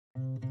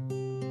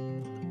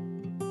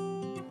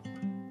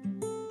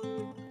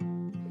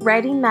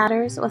Writing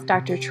Matters with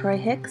Dr. Troy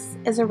Hicks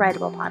is a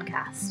Writable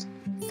podcast.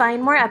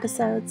 Find more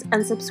episodes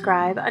and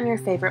subscribe on your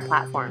favorite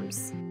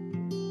platforms.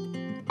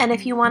 And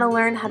if you want to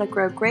learn how to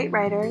grow great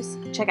writers,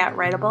 check out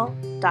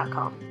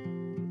writable.com.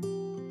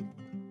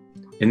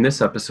 In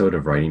this episode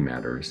of Writing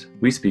Matters,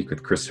 we speak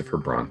with Christopher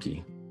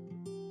Bronke.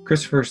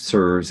 Christopher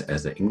serves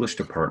as the English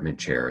Department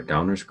Chair at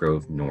Downers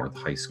Grove North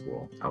High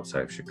School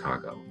outside of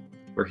Chicago,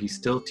 where he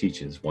still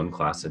teaches one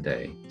class a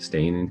day,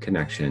 staying in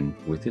connection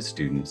with his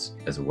students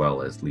as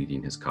well as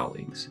leading his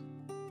colleagues.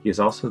 He is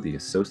also the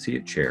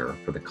Associate Chair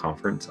for the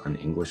Conference on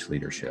English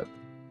Leadership,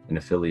 an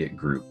affiliate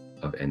group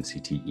of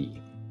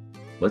NCTE.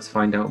 Let's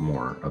find out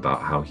more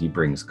about how he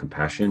brings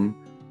compassion,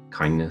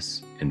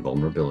 kindness, and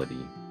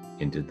vulnerability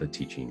into the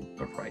teaching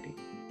of writing.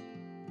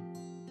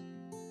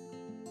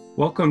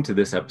 Welcome to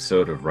this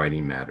episode of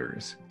Writing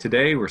Matters.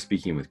 Today we're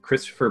speaking with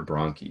Christopher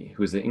Bronke,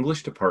 who is the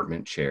English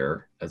Department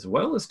Chair, as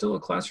well as still a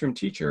classroom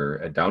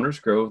teacher at Downers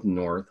Grove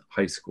North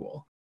High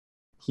School.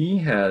 He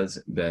has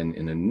been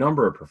in a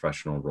number of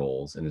professional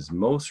roles and is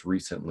most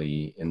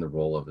recently in the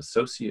role of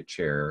Associate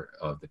Chair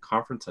of the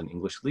Conference on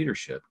English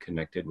Leadership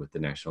connected with the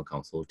National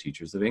Council of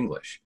Teachers of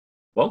English.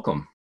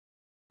 Welcome.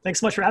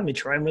 Thanks so much for having me,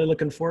 Troy. I'm really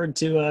looking forward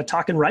to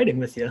talking writing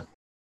with you.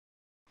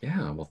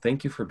 Yeah, well,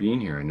 thank you for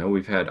being here. I know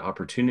we've had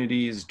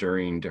opportunities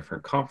during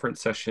different conference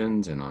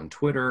sessions and on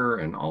Twitter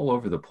and all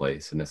over the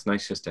place, and it's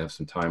nice just to have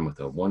some time with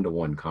a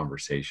one-to-one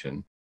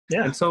conversation.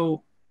 Yeah. And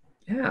so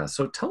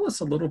tell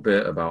us a little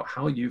bit about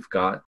how you've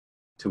got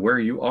to where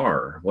you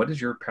are. What has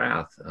your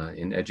path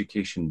in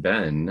education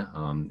been,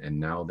 and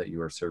now that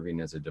you are serving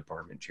as a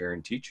department chair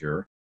and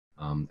teacher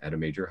at a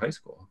major high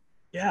school?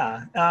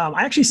 Yeah,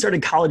 I actually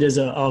started college as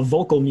a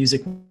vocal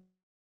music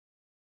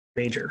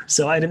major,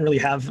 so I didn't really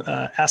have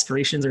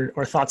aspirations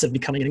or thoughts of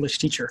becoming an English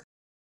teacher.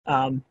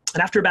 And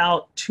after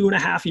about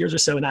 2.5 years or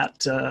so in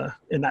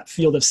that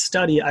field of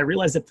study, I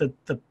realized that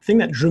the thing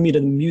that drew me to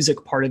the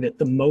music part of it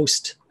the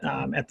most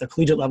at the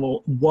collegiate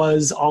level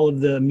was all of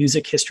the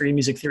music history,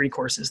 music theory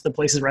courses, the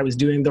places where I was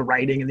doing the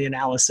writing and the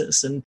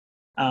analysis. And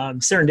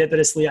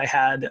serendipitously, I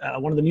had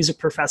one of the music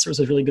professors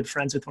was really good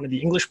friends with one of the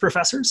English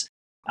professors.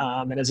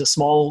 And as a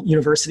small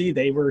university,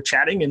 they were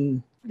chatting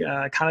and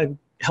kind of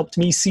helped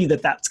me see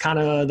that that's kind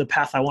of the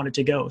path I wanted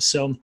to go.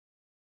 So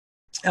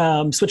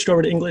switched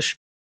over to English.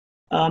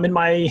 In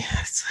my,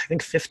 I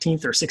think,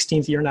 15th or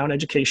 16th year now in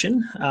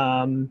education.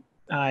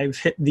 I've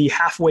hit the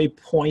halfway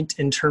point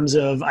in terms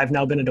of I've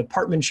now been a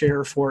department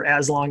chair for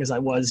as long as I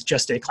was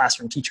just a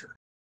classroom teacher.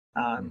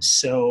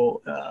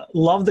 So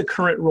love the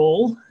current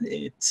role.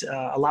 It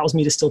allows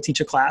me to still teach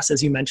a class,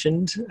 as you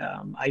mentioned.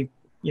 I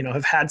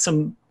have had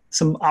some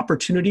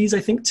opportunities,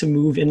 I think, to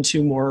move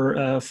into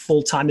more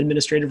full-time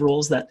administrative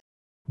roles that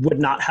would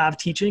not have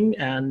teaching,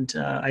 and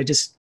I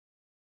just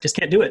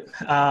can't do it.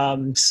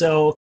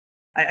 So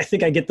I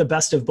think I get the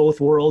best of both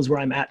worlds where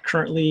I'm at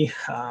currently.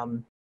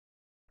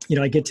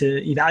 I get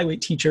to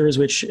evaluate teachers,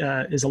 which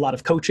is a lot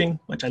of coaching,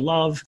 which I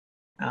love.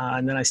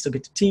 And then I still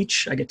get to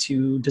teach. I get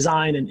to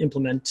design and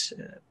implement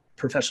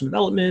professional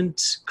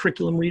development,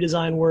 curriculum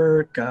redesign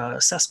work,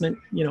 assessment,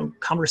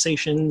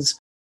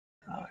 conversations.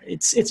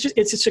 It's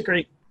just a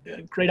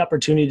great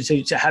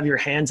opportunity to have your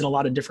hands in a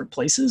lot of different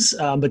places,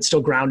 but still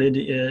grounded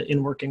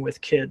in working with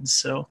kids.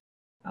 So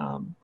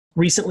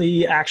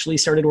recently actually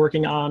started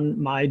working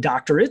on my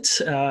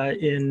doctorate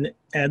in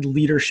ed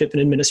leadership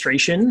and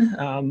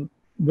administration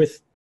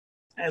with,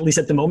 at least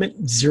at the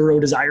moment, zero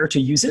desire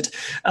to use it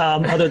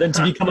other than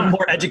to become a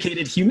more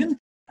educated human.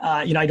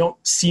 I don't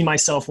see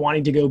myself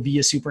wanting to go be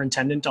a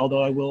superintendent,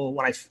 although I will,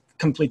 when I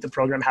complete the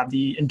program, have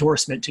the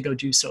endorsement to go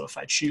do so if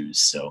I choose.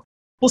 So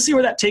we'll see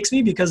where that takes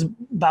me, because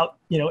about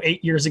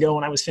 8 years ago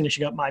when I was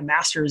finishing up my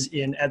master's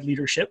in ed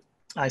leadership,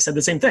 I said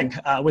the same thing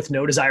with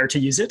no desire to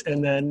use it.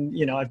 And then,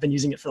 I've been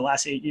using it for the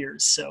last 8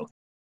 years. So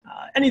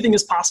anything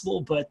is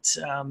possible, but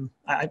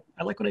I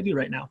like what I do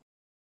right now.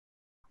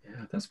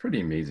 Yeah, that's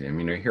pretty amazing. I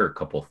mean, I hear a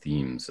couple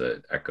themes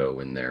that echo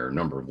in there.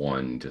 Number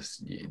one,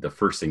 just the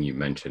first thing you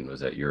mentioned was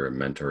that you're a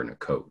mentor and a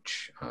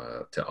coach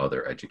to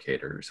other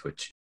educators,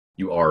 which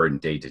you are in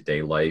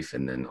day-to-day life,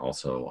 and then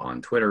also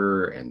on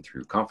Twitter and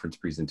through conference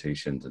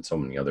presentations and so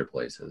many other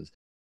places.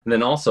 And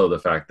then also the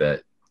fact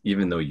that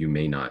even though you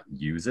may not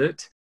use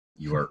it,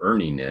 you are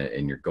earning it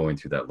and you're going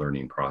through that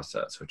learning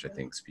process, which I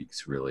think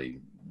speaks really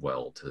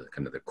well to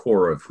kind of the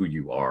core of who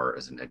you are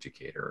as an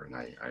educator. And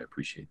I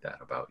appreciate that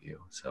about you.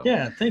 So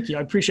yeah, thank you.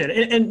 I appreciate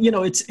it. And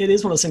it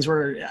is one of those things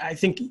where I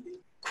think,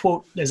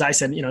 quote, as I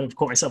said,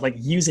 quote myself, like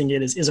using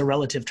it is a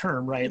relative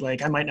term, right?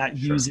 Like I might not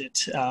use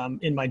it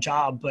in my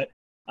job, but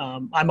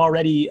I'm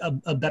already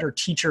a better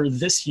teacher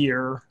this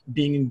year,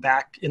 being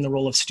back in the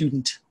role of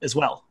student as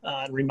well,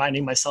 and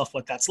reminding myself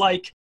what that's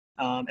like,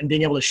 and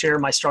being able to share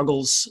my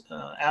struggles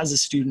as a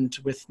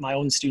student with my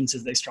own students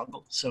as they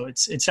struggle. So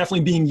it's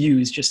definitely being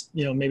used, just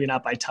maybe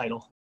not by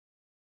title.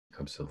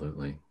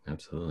 Absolutely.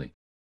 And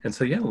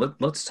so, yeah,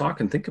 let's talk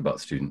and think about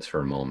students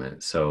for a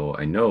moment. So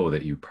I know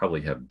that you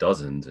probably have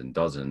dozens and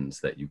dozens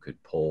that you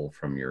could pull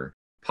from your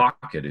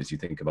pocket as you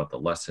think about the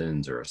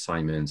lessons or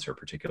assignments or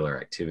particular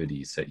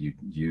activities that you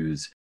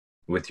use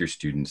with your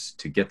students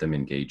to get them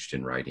engaged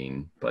in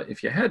writing. But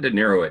if you had to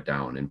narrow it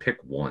down and pick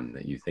one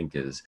that you think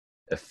is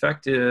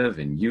effective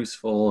and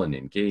useful and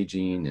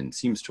engaging and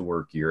seems to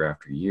work year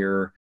after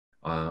year,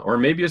 or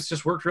maybe it's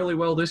just worked really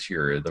well this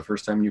year, the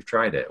first time you've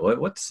tried it.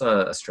 What's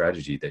a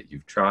strategy that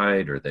you've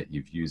tried or that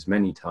you've used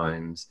many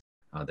times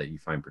that you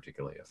find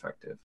particularly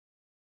effective?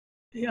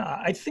 Yeah,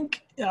 I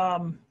think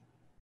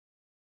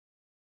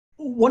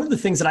one of the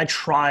things that I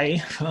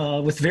try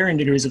with varying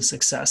degrees of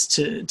success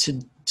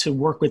to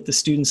work with the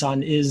students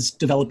on is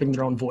developing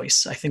their own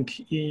voice. I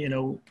think,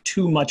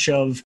 too much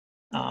of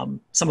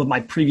some of my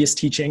previous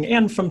teaching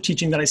and from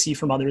teaching that I see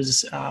from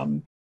others,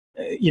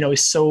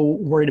 is so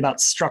worried about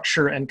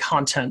structure and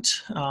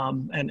content,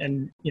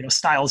 and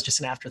style is just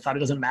an afterthought. It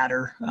doesn't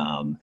matter.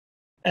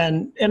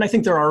 And I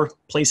think there are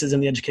places in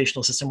the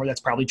educational system where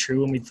that's probably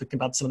true when we think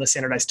about some of the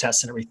standardized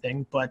tests and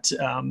everything. But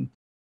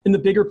in the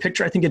bigger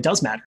picture, I think it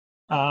does matter.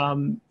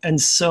 And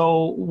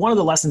so one of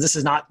the lessons, this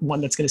is not one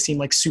that's going to seem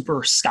like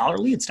super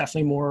scholarly. It's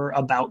definitely more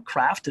about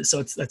craft.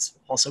 So that's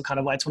also kind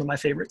of why it's one of my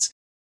favorites.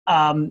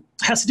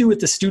 Has to do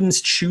with the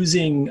students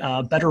choosing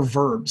better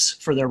verbs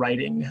for their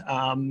writing.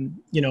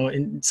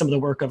 In some of the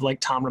work of like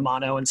Tom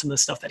Romano and some of the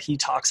stuff that he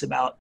talks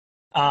about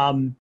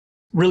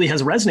really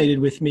has resonated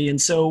with me. And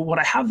so what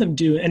I have them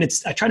do, and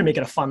I try to make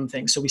it a fun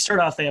thing. So we start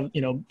off, they have,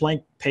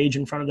 blank page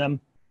in front of them.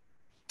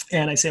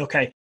 And I say,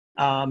 okay,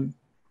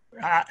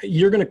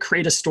 you're going to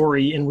create a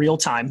story in real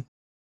time.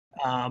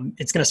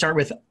 It's going to start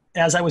with,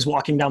 as I was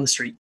walking down the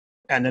street,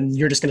 and then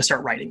you're just going to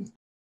start writing.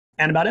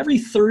 And about every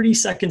 30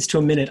 seconds to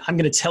a minute, I'm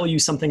going to tell you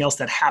something else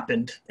that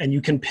happened, and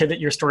you can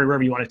pivot your story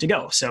wherever you want it to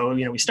go. So,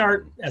 we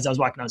start, as I was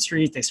walking down the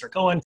street, they start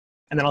going,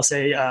 and then I'll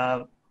say,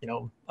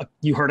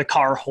 you heard a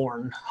car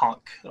horn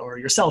honk, or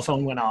your cell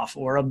phone went off,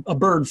 or a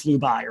bird flew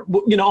by, or,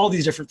 all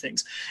these different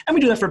things. And we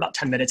do that for about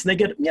 10 minutes, and they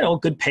get, a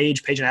good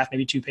page and a half,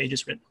 maybe 2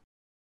 pages written.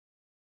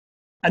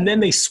 And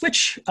then they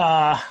switch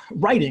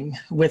writing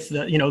with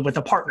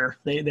the partner.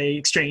 They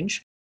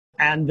exchange,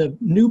 and the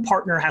new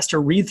partner has to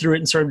read through it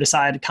and sort of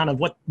decide kind of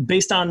what,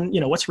 based on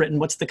what's written,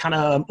 what's the kind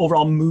of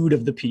overall mood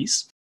of the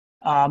piece,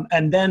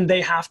 and then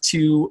they have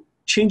to,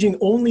 changing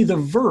only the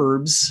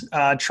verbs,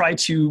 try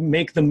to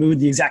make the mood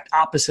the exact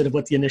opposite of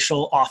what the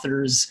initial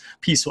author's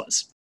piece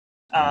was.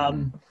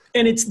 And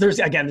it's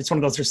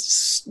one of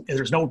those,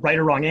 there's no right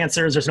or wrong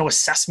answers. There's no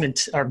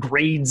assessment or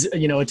grades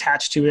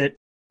attached to it.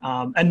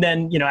 And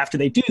then, after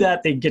they do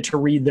that, they get to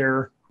read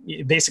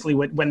basically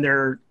when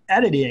they're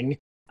editing,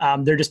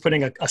 they're just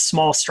putting a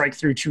small strike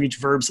through to each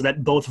verb so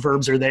that both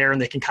verbs are there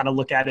and they can kind of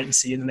look at it and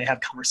see, and then they have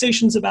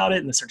conversations about it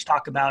and they start to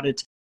talk about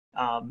it.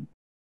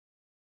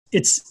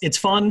 It's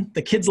fun.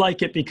 The kids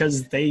like it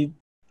because I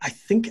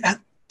think at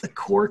the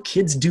core,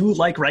 kids do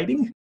like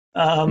writing.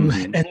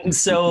 And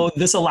so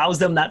this allows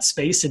them that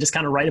space to just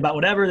kind of write about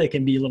whatever. They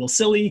can be a little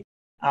silly.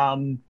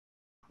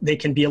 They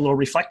can be a little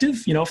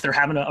reflective, if they're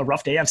having a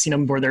rough day. I've seen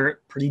them where they're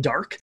pretty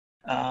dark.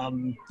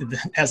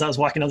 As I was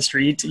walking down the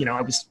street,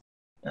 I was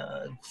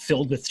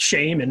filled with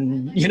shame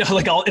and,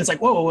 it's like,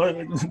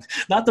 whoa,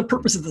 not the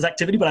purpose of this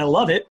activity, but I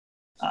love it.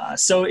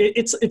 So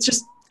it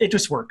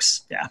just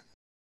works. Yeah.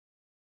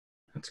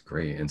 That's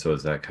great. And so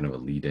is that kind of a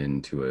lead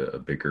into a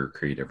bigger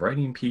creative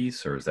writing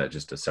piece, or is that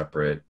just a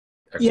separate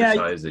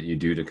exercise that you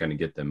do to kind of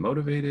get them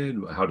motivated?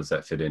 How does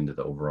that fit into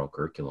the overall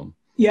curriculum?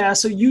 Yeah,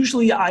 so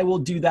usually I will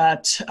do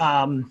that,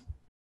 and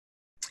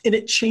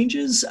it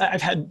changes.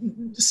 I've had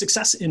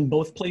success in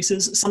both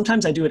places.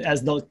 Sometimes I do it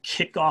as the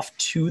kickoff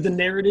to the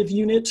narrative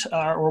unit,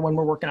 or when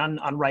we're working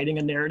on writing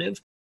a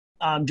narrative,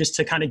 just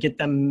to kind of get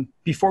them,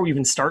 before we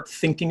even start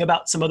thinking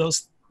about some of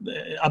those,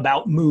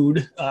 about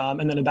mood,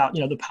 and then about,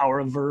 the power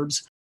of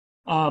verbs.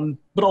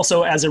 But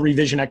also as a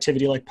revision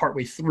activity, like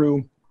partway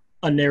through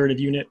a narrative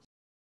unit,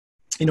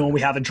 when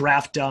we have a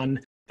draft done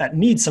that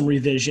needs some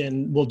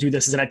revision, we'll do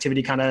this as an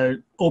activity, kind of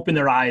open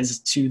their eyes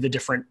to the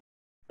different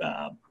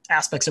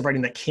aspects of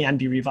writing that can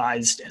be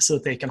revised so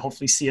that they can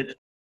hopefully see it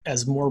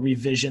as more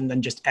revision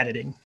than just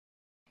editing.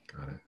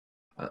 Got it.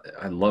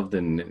 I love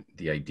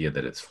the idea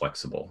that it's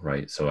flexible,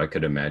 right? So I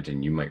could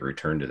imagine you might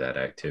return to that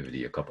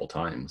activity a couple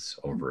times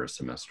over a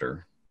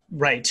semester.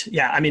 Right.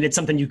 Yeah. I mean, it's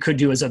something you could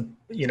do as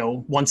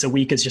once a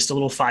week as just a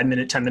little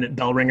 5-minute, 10-minute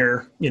bell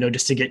ringer,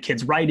 just to get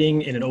kids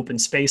writing in an open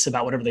space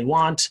about whatever they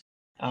want.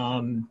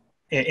 And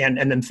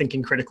then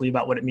thinking critically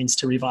about what it means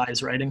to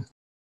revise writing.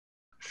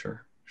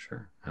 Sure.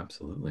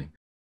 Absolutely.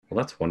 Well,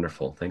 that's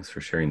wonderful. Thanks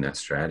for sharing that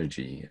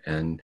strategy.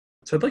 And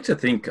so I'd like to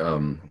think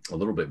a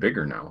little bit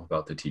bigger now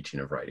about the teaching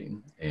of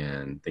writing,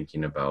 and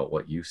thinking about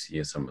what you see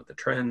as some of the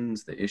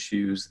trends, the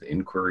issues, the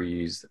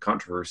inquiries, the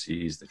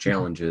controversies, the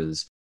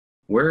challenges.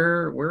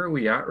 Where are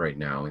we at right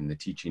now in the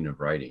teaching of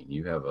writing?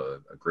 You have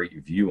a great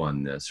view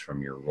on this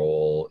from your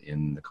role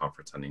in the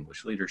Conference on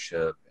English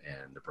Leadership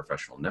and the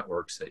professional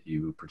networks that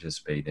you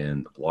participate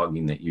in, the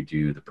blogging that you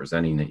do, the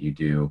presenting that you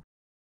do.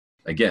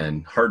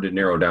 Again, hard to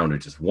narrow down to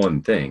just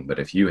one thing, but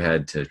if you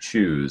had to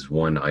choose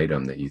one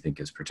item that you think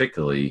is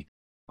particularly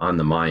on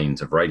the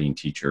minds of writing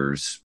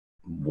teachers,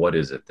 what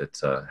is it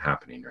that's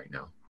happening right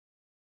now?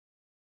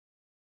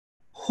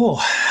 Oh,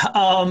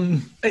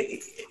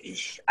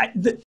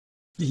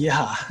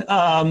 yeah.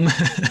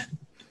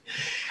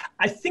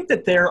 I think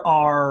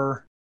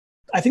that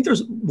I think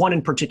there's one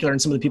in particular in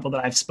some of the people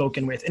that I've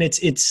spoken with, and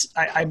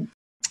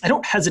I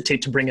don't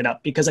hesitate to bring it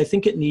up because I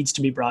think it needs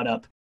to be brought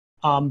up.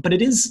 But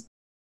it is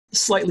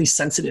slightly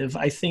sensitive,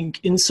 I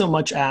think, in so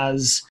much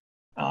as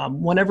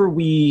whenever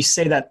we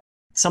say that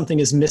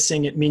something is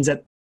missing, it means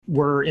that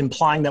we're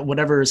implying that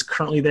whatever is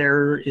currently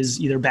there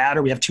is either bad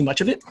or we have too much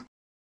of it.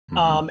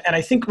 And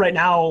I think right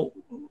now,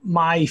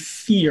 my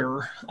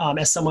fear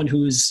as someone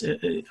who's,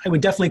 I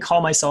would definitely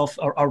call myself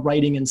a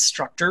writing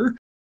instructor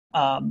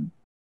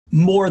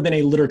more than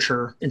a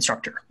literature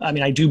instructor. I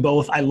mean, I do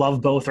both. I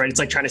love both, right? It's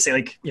like trying to say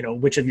like,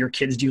 which of your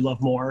kids do you love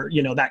more,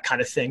 that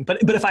kind of thing.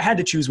 But if I had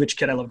to choose which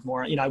kid I loved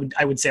more,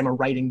 I would say I'm a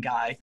writing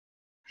guy.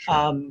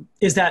 Sure.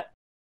 Is that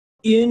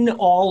in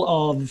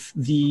all of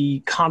the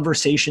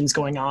conversations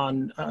going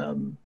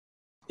on,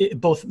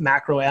 both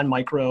macro and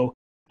micro,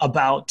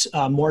 about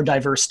more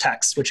diverse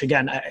texts, which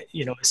again, as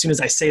soon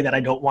as I say that, I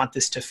don't want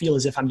this to feel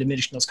as if I'm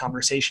diminishing those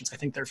conversations. I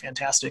think they're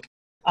fantastic.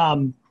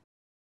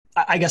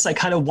 I guess I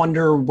kind of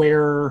wonder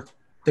where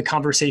the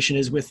conversation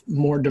is with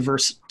more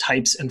diverse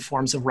types and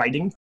forms of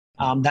writing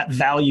that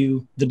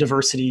value the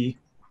diversity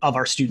of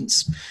our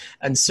students.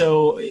 And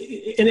so,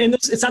 and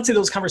it's not to say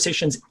those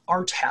conversations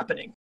aren't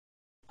happening,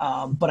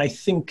 but I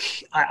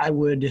think I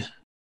would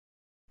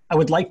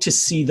like to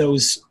see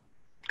those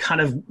kind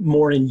of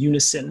more in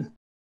unison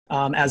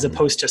as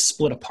opposed to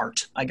split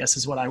apart, I guess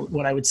is what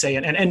I would say.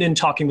 And in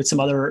talking with some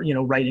other,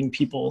 writing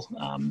people,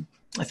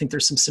 I think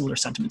there's some similar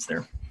sentiments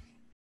there.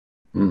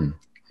 Can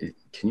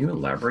you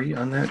elaborate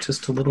on that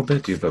just a little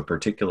bit? Do you have a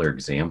particular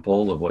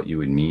example of what you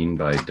would mean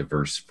by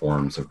diverse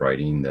forms of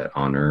writing that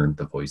honor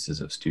the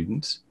voices of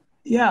students?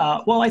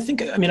 Yeah, well, I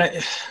think,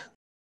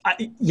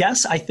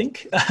 yes, I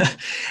think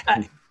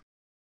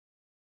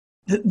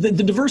the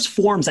diverse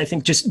forms, I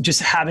think just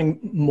having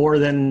more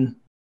than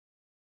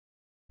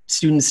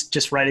students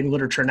just writing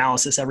literature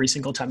analysis every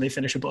single time they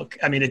finish a book.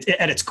 I mean,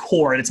 at its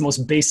core, at its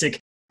most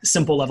basic,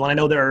 simple level. And I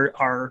know there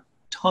are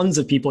tons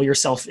of people,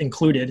 yourself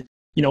included,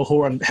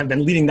 who have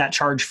been leading that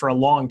charge for a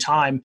long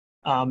time.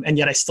 And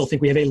yet I still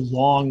think we have a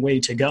long way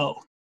to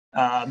go.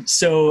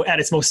 So at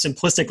its most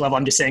simplistic level,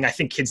 I'm just saying, I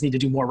think kids need to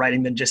do more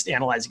writing than just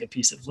analyzing a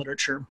piece of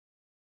literature.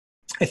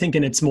 I think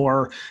in its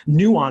more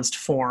nuanced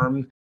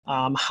form,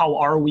 how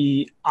are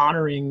we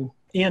honoring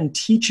and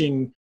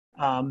teaching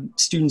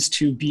students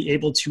to be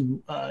able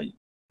to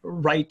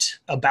write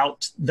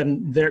about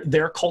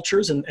their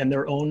cultures and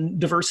their own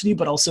diversity,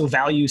 but also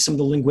value some of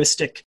the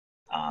linguistic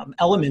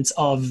elements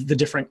of the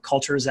different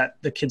cultures that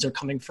the kids are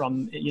coming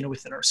from,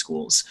 within our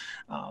schools.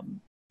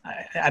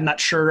 I'm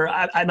not sure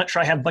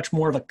I have much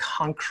more of a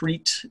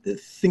concrete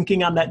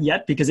thinking on that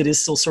yet, because it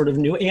is still sort of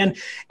new. And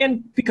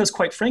because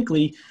quite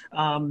frankly,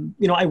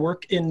 I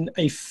work in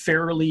a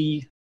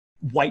fairly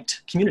white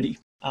community.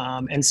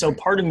 And so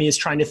part of me is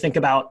trying to think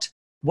about,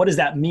 what does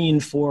that mean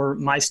for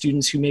my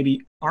students who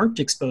maybe aren't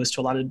exposed to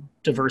a lot of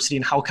diversity,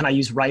 and how can I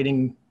use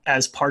writing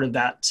as part of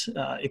that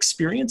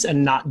experience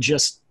and not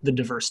just the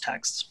diverse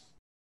texts?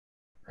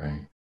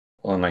 Right.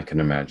 Well, and I can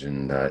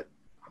imagine that,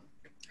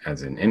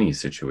 as in any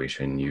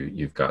situation,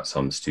 you've got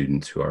some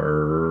students who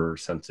are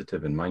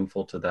sensitive and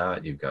mindful to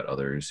that. You've got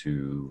others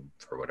who,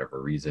 for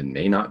whatever reason,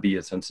 may not be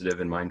as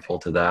sensitive and mindful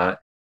to that.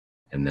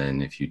 And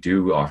then if you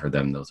do offer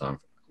them those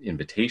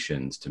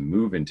invitations to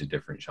move into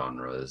different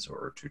genres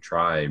or to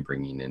try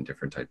bringing in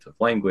different types of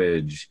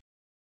language,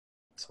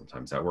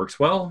 sometimes that works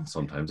well,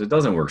 sometimes it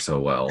doesn't work so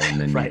well.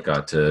 And then You've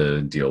got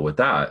to deal with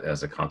that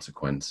as a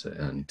consequence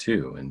and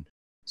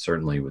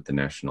certainly with the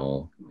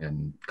national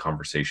and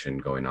conversation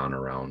going on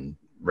around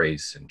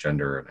race and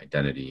gender and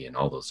identity and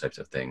all those types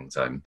of things,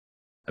 I'm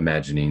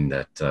imagining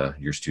that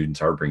your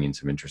students are bringing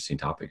some interesting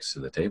topics to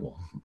the table.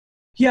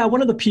 Yeah,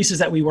 one of the pieces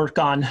that we work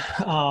on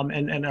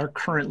and are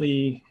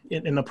currently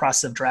in the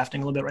process of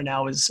drafting a little bit right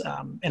now is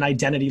an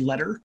identity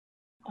letter.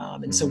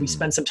 And so we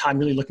spend some time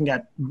really looking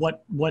at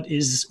what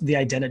is the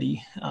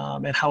identity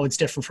and how it's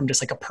different from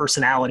just like a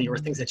personality or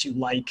things that you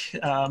like.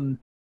 And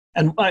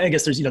I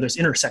guess there's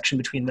intersection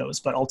between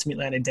those, but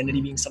ultimately an identity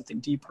being something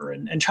deeper,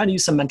 and trying to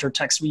use some mentor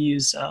text. We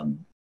use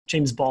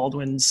James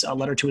Baldwin's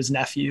letter to his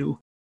nephew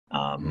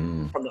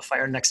from The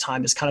Fire Next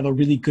Time is kind of a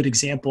really good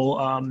example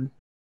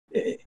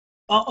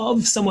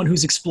of someone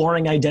who's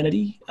exploring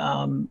identity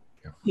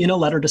in a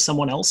letter to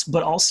someone else,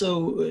 but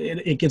also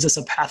it gives us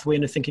a pathway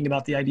into thinking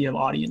about the idea of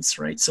audience,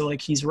 right? So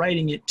like he's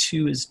writing it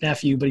to his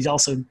nephew, but he's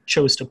also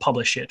chose to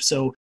publish it.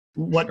 So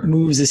what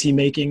moves is he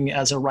making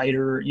as a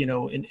writer,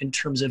 in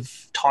terms of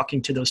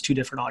talking to those two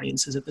different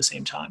audiences at the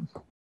same time?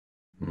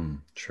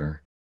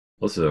 Sure.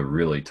 Well, this is a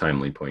really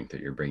timely point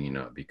that you're bringing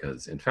up,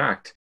 because in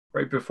fact,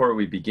 right before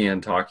we began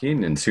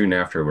talking and soon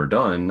after we're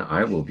done,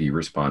 I will be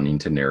responding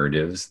to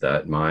narratives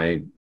that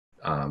my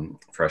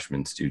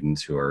freshman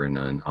students who are in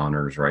an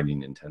honors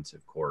writing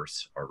intensive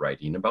course are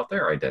writing about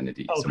their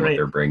identities and what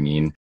they're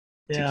bringing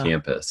to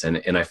campus.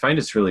 And I find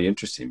it's really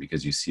interesting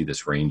because you see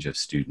this range of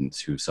students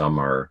who some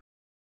are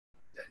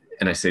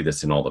and I say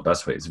this in all the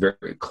best ways,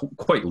 very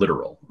quite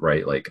literal,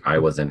 right? Like I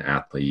was an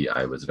athlete,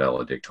 I was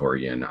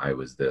valedictorian, I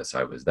was this,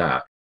 I was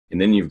that. And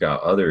then you've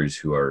got others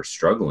who are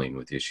struggling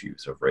with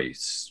issues of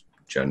race,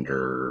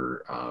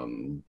 gender,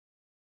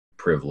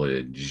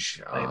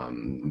 privilege,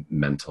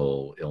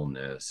 mental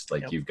illness.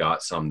 Like you've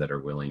got some that are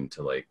willing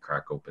to like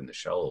crack open the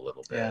shell a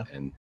little bit.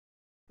 And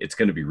it's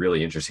going to be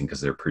really interesting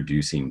because they're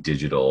producing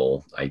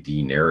digital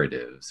ID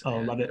narratives. Oh,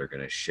 love it. They're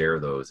going to share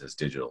those as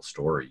digital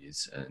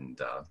stories.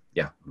 And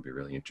it'll be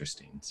really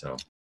interesting. So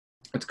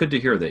it's good to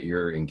hear that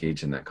you're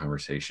engaged in that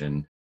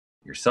conversation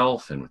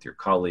yourself and with your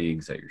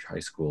colleagues at your high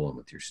school and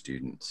with your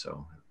students.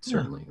 So I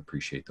certainly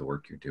appreciate the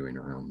work you're doing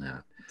around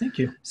that. Thank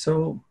you.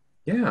 So,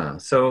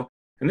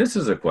 and this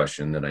is a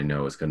question that I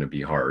know is going to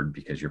be hard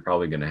because you're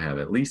probably going to have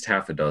at least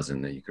half a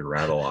dozen that you could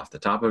rattle off the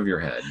top of your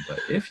head. But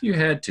if you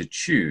had to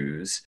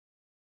choose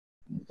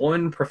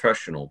one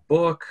professional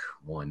book,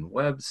 one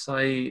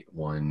website,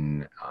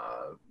 one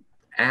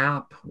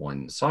app,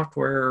 one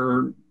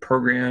software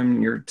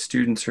program your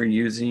students are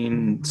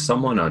using,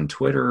 someone on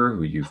Twitter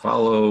who you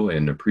follow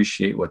and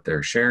appreciate what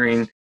they're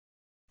sharing,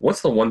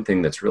 what's the one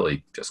thing that's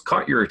really just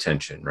caught your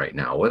attention right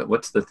now?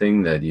 What's the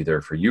thing that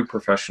either for you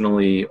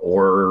professionally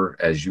or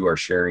as you are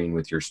sharing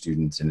with your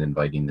students and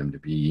inviting them to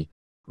be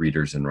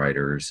readers and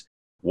writers,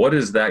 what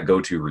is that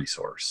go-to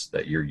resource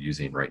that you're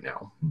using right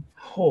now?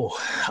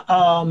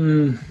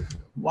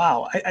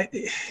 Wow.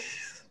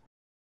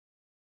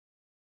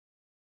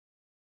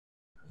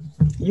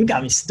 You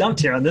got me stumped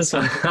here on this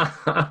one.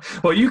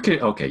 Well, you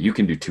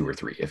can do two or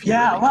three if you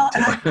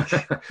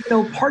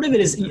part of it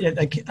is,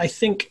 I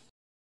think,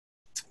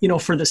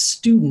 for the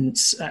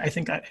students, I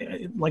think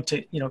I'd like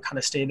to, kind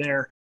of stay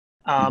there.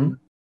 I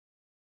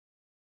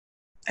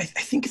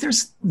think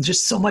there's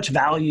just so much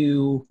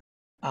value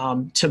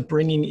to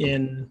bringing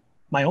in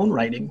my own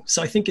writing.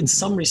 So I think in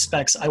some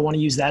respects, I want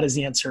to use that as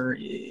the answer,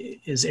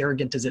 as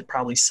arrogant as it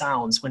probably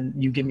sounds when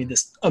you give me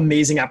this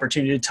amazing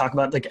opportunity to talk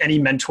about like any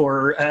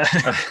mentor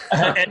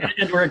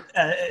or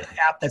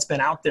app that's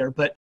been out there.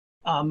 But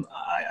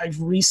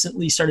I've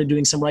recently started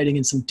doing some writing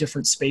in some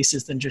different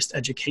spaces than just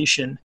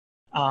education,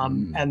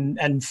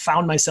 and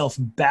found myself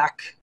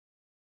back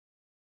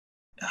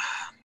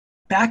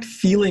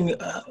feeling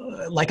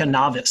like a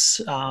novice.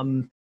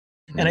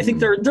 And I think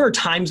there are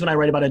times when I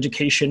write about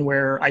education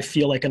where I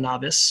feel like a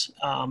novice,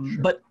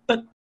 but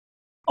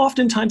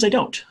oftentimes I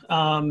don't.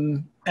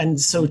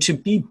 And so to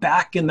be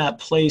back in that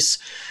place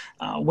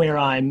where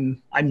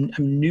I'm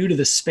new to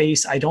the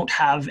space, I don't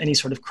have any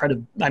sort of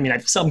I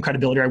have some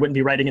credibility, or I wouldn't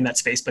be writing in that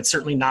space, but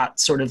certainly not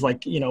sort of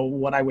like,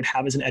 what I would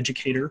have as an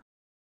educator.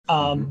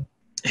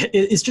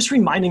 It's just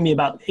reminding me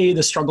about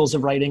the struggles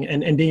of writing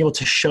and being able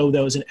to show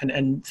those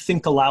and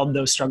think aloud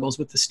those struggles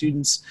with the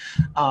students.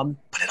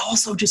 But it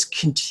also just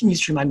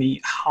continues to remind me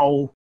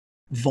how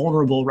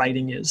vulnerable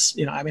writing is.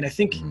 I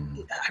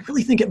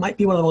really think it might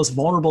be one of the most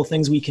vulnerable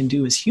things we can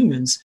do as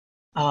humans,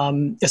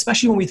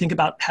 especially when we think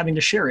about having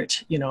to share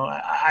it.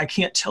 I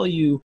can't tell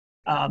you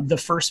the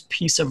first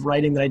piece of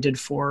writing that I did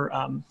for,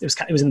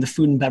 it was in the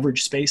food and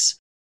beverage space.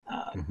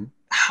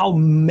 How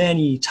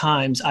many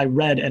times I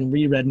read and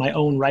reread my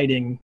own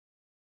writing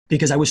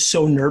because I was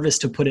so nervous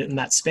to put it in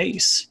that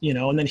space,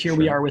 and then here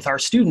we are with our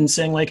students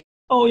saying like,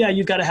 oh yeah,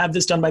 you've got to have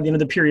this done by the end of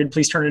the period,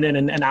 please turn it in.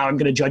 And now I'm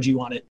going to judge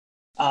you on it.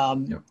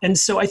 And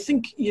so I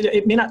think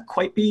it may not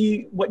quite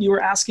be what you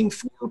were asking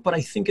for, but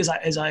I think as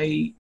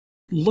I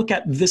look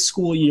at this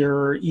school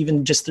year,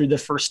 even just through the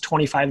first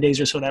 25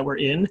 days or so that we're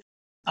in,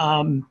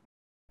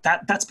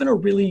 that's been a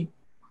really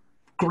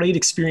great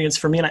experience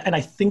for me, and I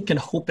think and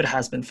hope it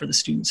has been for the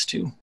students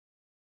too.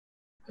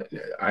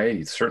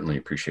 I certainly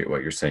appreciate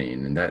what you're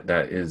saying, and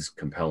that is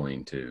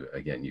compelling to,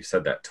 again, you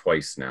said that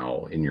twice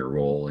now in your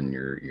role in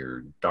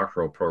your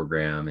doctoral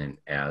program and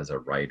as a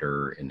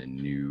writer in a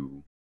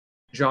new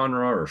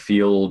genre or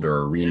field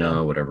or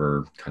arena,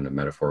 whatever kind of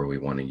metaphor we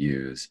want to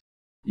use.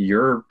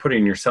 You're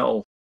putting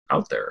yourself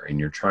out there and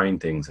you're trying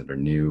things that are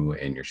new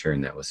and you're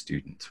sharing that with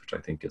students, which I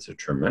think is a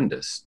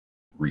tremendous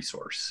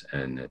resource.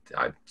 And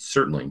I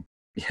certainly,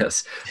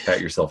 yes, pat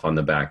yourself on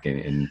the back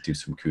and do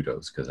some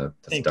kudos, because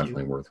that's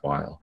definitely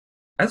worthwhile.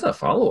 As a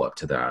follow-up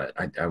to that,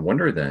 I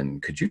wonder then,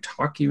 could you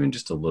talk even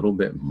just a little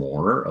bit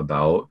more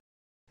about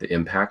the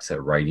impacts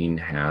that writing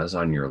has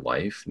on your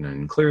life?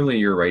 And clearly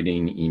you're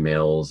writing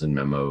emails and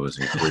memos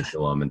and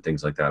curriculum and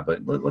things like that,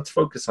 but let's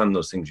focus on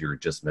those things you were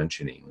just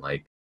mentioning.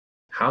 Like,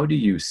 how do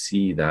you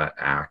see that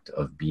act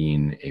of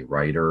being a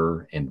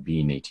writer and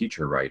being a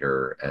teacher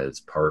writer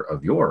as part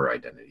of your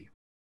identity?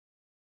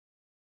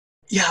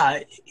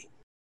 Yeah,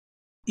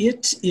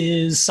 it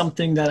is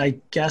something that I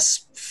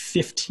guess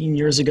 15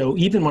 years ago,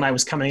 even when I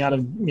was coming out of,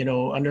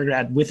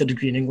 undergrad with a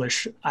degree in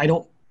English, I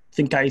don't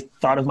think I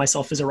thought of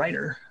myself as a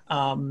writer.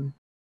 One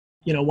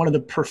of the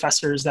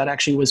professors that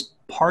actually was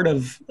part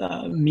of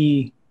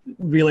me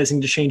realizing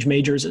to change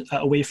majors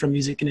away from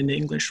music and into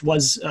English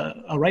was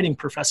a writing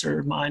professor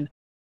of mine.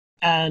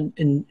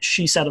 And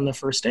she said on the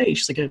first day,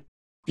 she's like,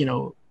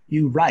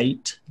 you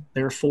write,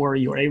 therefore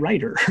you're a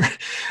writer.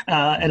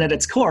 And at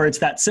its core, it's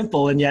that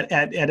simple. And yet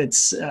at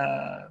its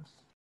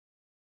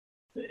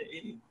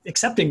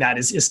accepting that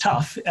is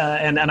tough.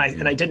 And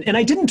I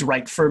didn't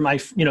write for my,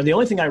 the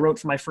only thing I wrote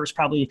for my first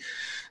probably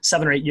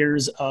 7 or 8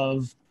 years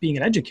of being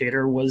an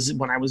educator was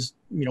when I was,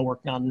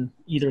 working on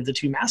either of the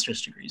 2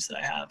 master's degrees that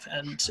I have.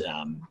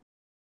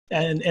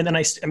 And then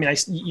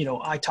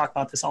I talk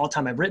about this all the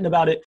time. I've written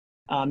about it.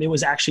 It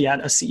was actually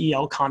at a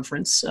CEL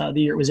conference. The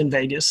year it was in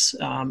Vegas,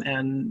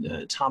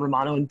 and Tom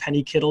Romano and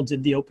Penny Kittle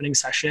did the opening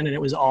session, and it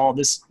was all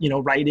this,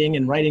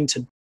 writing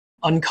to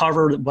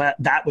uncover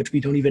that which we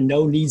don't even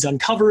know needs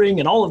uncovering,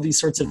 and all of these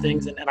sorts of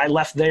things. And I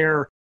left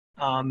there,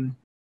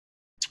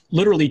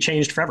 literally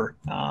changed forever.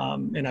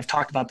 And I've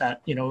talked about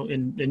that,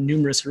 in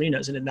numerous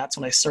arenas, and that's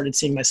when I started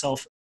seeing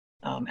myself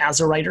as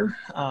a writer,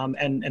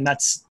 and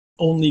that's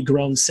only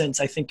grown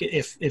since. I think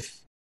if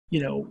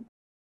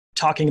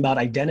talking about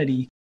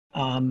identity.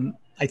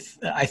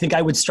 I think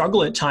I would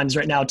struggle at times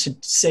right now to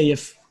say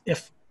if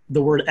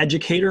the word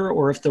educator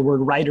or if the word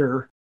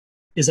writer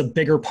is a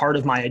bigger part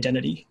of my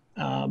identity.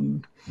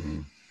 And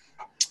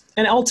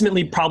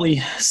ultimately probably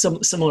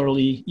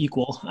similarly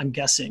equal, I'm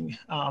guessing.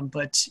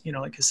 But,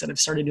 like I said, I've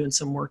started doing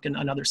some work in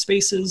other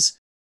spaces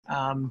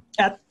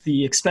at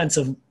the expense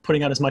of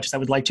putting out as much as I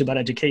would like to about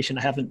education.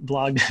 I haven't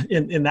blogged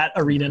in that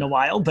arena in a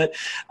while, but,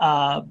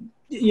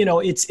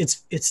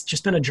 it's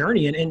just been a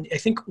journey. And I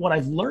think what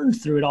I've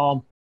learned through it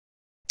all,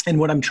 and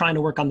what I'm trying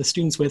to work on the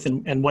students with,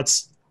 and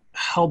what's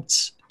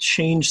helped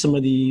change some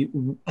of the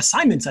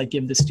assignments I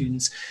give the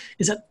students,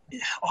 is that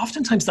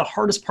oftentimes the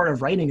hardest part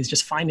of writing is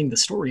just finding the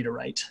story to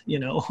write.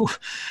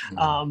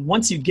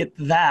 Once you get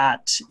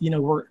that,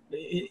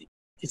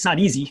 it's not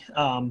easy,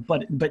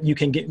 but you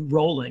can get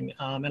rolling.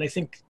 And I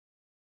think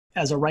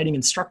as a writing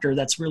instructor,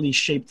 that's really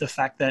shaped the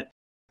fact that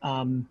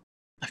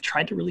I've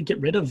tried to really get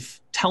rid of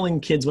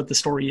telling kids what the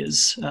story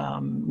is.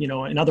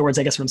 In other words,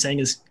 I guess what I'm saying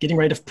is getting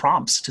rid of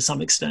prompts to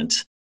some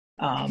extent.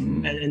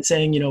 And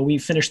saying, we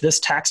finished this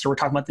text or we're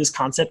talking about this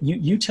concept,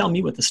 you tell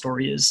me what the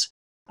story is.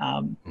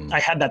 I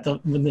had that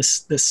when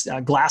this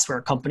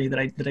glassware company that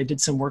I did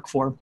some work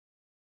for,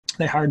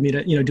 they hired me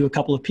to, do a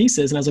couple of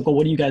pieces. And I was like, well,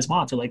 what do you guys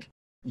want? They're like,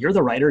 you're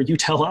the writer, you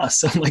tell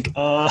us. I'm like,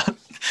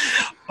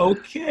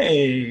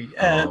 okay.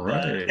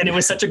 And it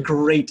was such a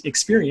great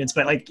experience,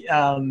 but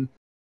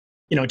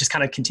just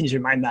kind of continues to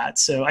remind that.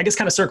 So I guess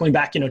kind of circling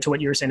back, to what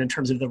you were saying in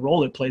terms of the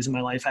role it plays in my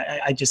life,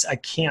 I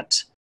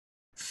can't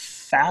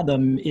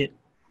fathom it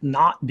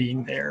not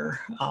being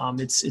there.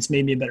 It's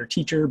made me a better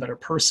teacher, better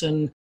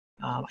person.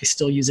 I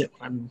still use it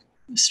when I'm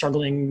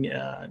struggling.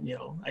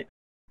 I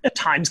at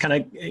times kind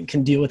of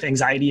can deal with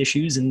anxiety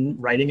issues,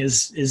 and writing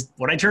is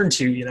what I turn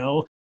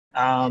to.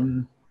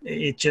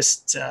 It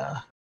just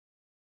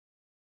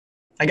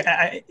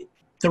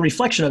the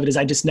reflection of it is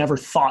I just never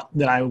thought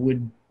that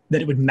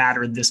it would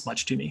matter this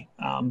much to me.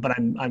 But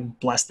I'm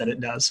blessed that it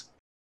does.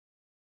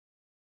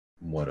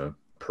 What a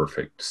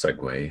perfect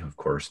segue, of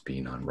course,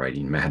 being on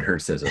Writing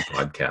Matters as a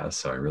podcast.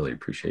 So I really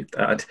appreciate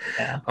that.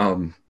 Yeah.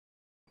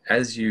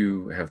 As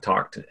you have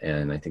talked,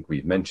 and I think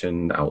we've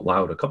mentioned out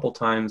loud a couple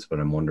times, but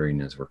I'm wondering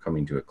as we're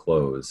coming to a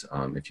close,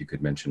 if you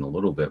could mention a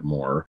little bit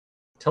more.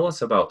 Tell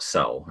us about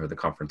CEL, or the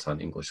Conference on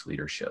English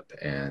Leadership,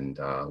 and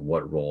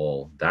what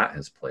role that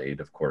has played,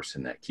 of course,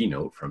 in that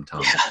keynote from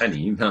Tom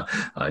Penny,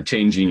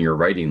 changing your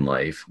writing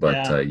life.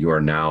 But you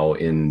are now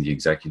in the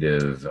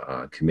executive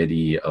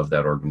committee of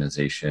that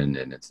organization,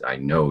 and I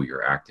know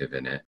you're active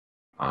in it.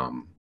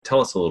 Tell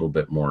us a little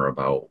bit more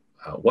about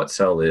what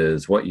CEL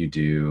is, what you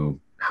do,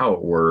 how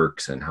it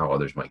works, and how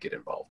others might get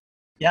involved.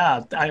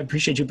 Yeah, I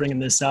appreciate you bringing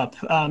this up.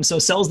 So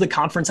CEL is the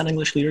Conference on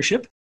English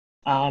Leadership.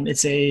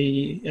 It's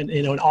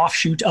an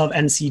offshoot of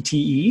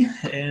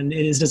NCTE, and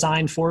it is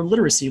designed for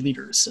literacy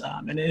leaders.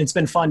 And it's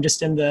been fun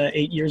just in the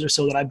 8 years or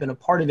so that I've been a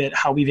part of it,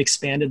 how we've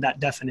expanded that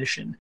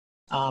definition.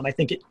 I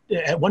think it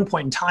at one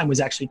point in time was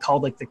actually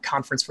called like the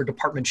Conference for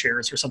Department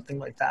Chairs or something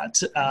like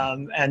that.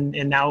 And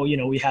now,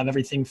 we have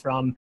everything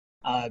from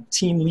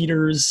team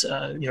leaders,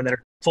 that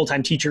are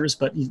full-time teachers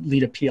but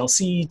lead a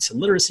PLC, to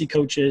literacy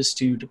coaches,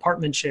 to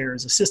department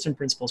chairs, assistant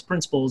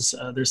principals.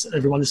 There's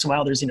every once in a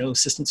while there's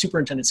assistant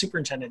superintendents.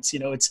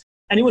 It's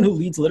anyone who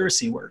leads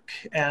literacy work.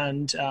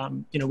 And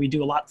we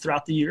do a lot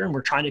throughout the year, and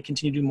we're trying to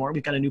continue to do more.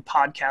 We've got a new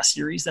podcast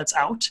series that's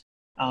out.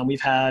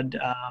 We've had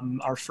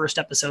our first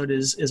episode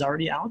is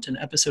already out, and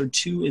episode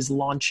 2 is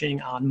launching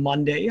on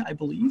Monday, I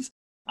believe.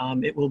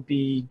 It will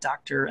be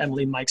Dr.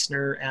 Emily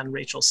Meixner and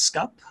Rachel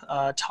Scup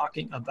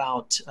talking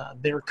about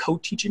their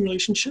co-teaching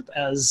relationship,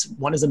 as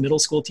one is a middle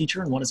school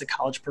teacher and one is a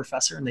college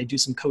professor, and they do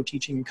some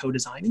co-teaching and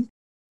co-designing.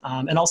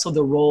 And also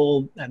the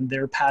role and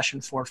their passion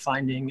for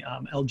finding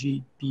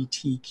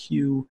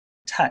LGBTQ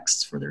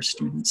texts for their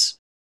students.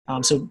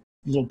 So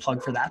a little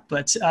plug for that.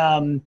 But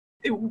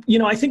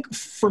I think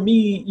for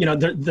me,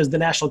 the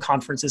national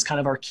conference is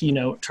kind of our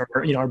keynote,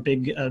 or our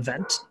big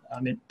event.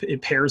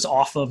 It pairs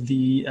off of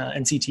the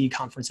NCT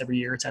conference every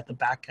year. It's at the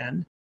back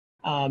end.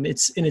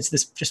 It's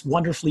this just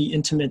wonderfully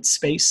intimate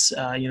space.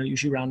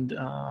 Usually around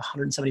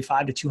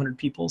 175 to 200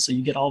 people. So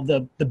you get all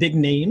the big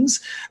names.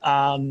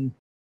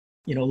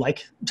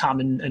 like Tom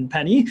and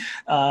Penny,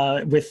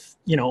 with,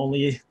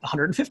 only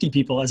 150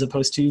 people as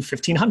opposed to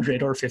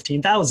 1,500 or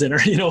 15,000 or,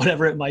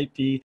 whatever it might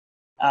be.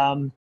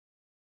 To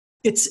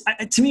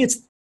me,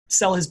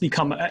 Cell has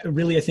become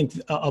really, I think,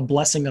 a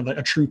blessing of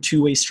a true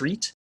two-way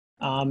street.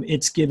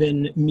 It's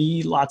given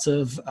me lots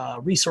of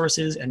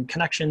resources and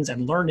connections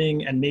and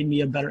learning and made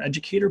me a better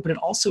educator, but it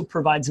also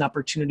provides an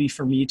opportunity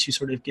for me to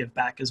sort of give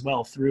back as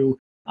well through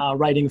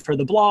writing for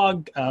the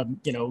blog,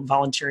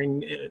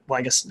 volunteering, well,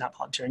 I guess not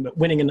volunteering, but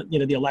winning,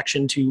 the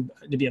election to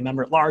be a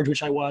member at large,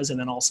 which I was, and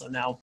then also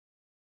now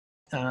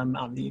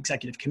on the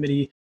executive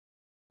committee.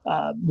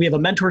 We have a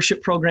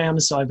mentorship program,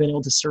 so I've been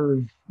able to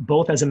serve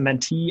both as a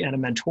mentee and a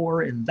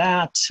mentor in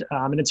that.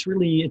 And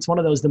it's one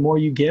of those, the more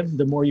you give,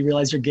 the more you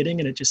realize you're getting,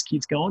 and it just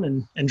keeps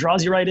going and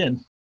draws you right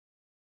in.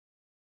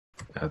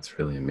 That's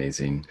really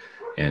amazing.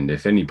 And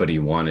if anybody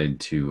wanted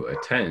to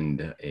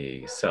attend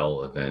a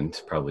Cell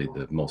event, probably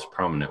the most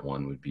prominent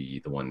one would be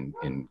the one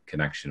in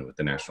connection with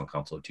the National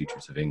Council of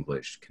Teachers of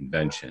English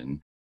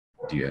convention.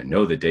 Do you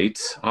know the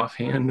dates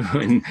offhand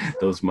when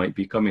those might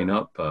be coming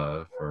up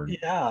for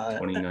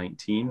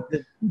 2019?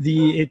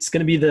 It's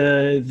going to be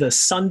the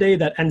Sunday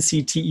that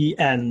NCTE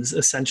ends,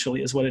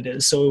 essentially, is what it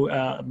is. So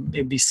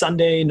it'd be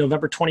Sunday,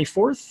 November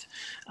 24th.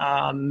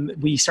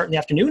 We start in the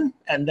afternoon,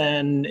 and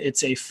then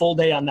it's a full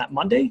day on that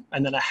Monday,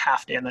 and then a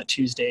half day on that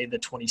Tuesday, the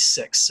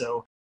 26th.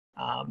 So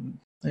I'm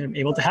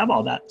able to have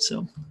all that.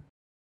 So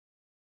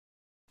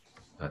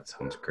that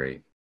sounds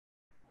great.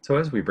 So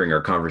as we bring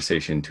our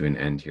conversation to an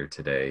end here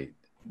today,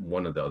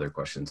 one of the other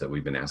questions that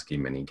we've been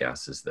asking many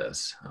guests is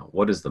this: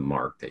 what is the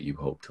mark that you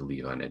hope to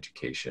leave on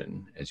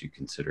education as you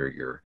consider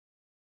your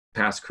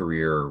past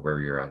career, where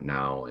you're at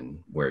now,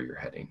 and where you're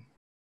heading?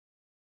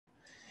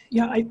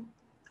 Yeah,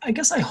 I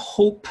guess I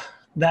hope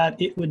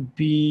that it would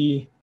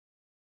be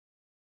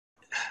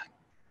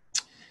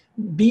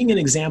being an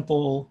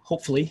example,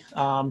 hopefully,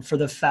 for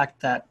the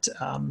fact that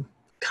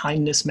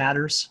kindness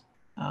matters,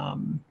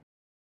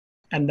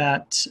 and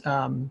that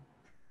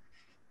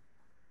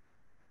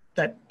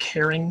that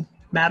caring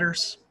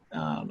matters.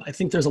 I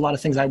think there's a lot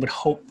of things I would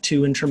hope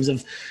to in terms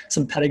of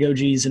some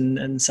pedagogies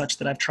and such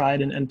that I've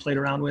tried and played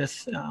around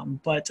with.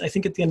 But I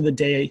think at the end of the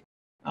day,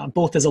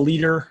 both as a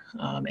leader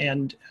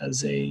and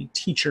as a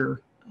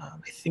teacher,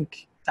 I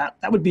think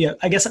that would be,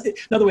 I guess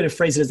another way to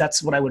phrase it is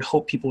that's what I would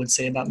hope people would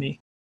say about me,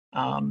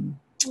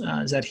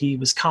 is that he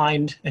was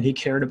kind and he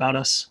cared about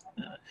us.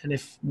 And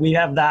if we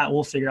have that,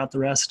 we'll figure out the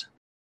rest.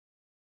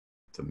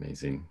 It's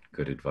amazing.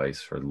 Good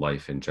advice for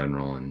life in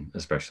general, and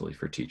especially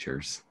for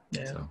teachers.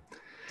 Yeah. So,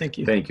 thank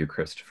you. Thank you,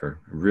 Christopher.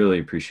 Really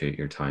appreciate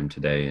your time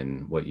today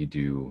and what you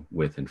do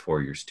with and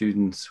for your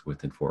students,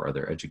 with and for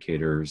other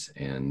educators,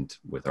 and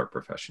with our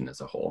profession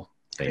as a whole.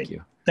 Thank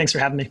you. Thanks for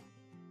having me.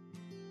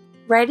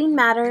 Writing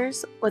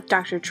Matters with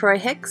Dr. Troy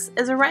Hicks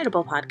is a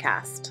writable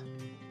podcast.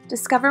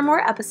 Discover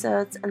more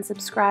episodes and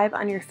subscribe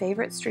on your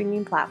favorite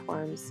streaming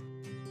platforms,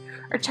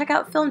 or check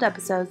out filmed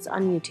episodes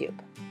on YouTube.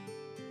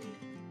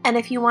 And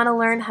if you want to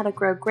learn how to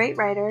grow great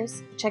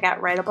writers, check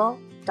out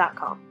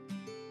writable.com.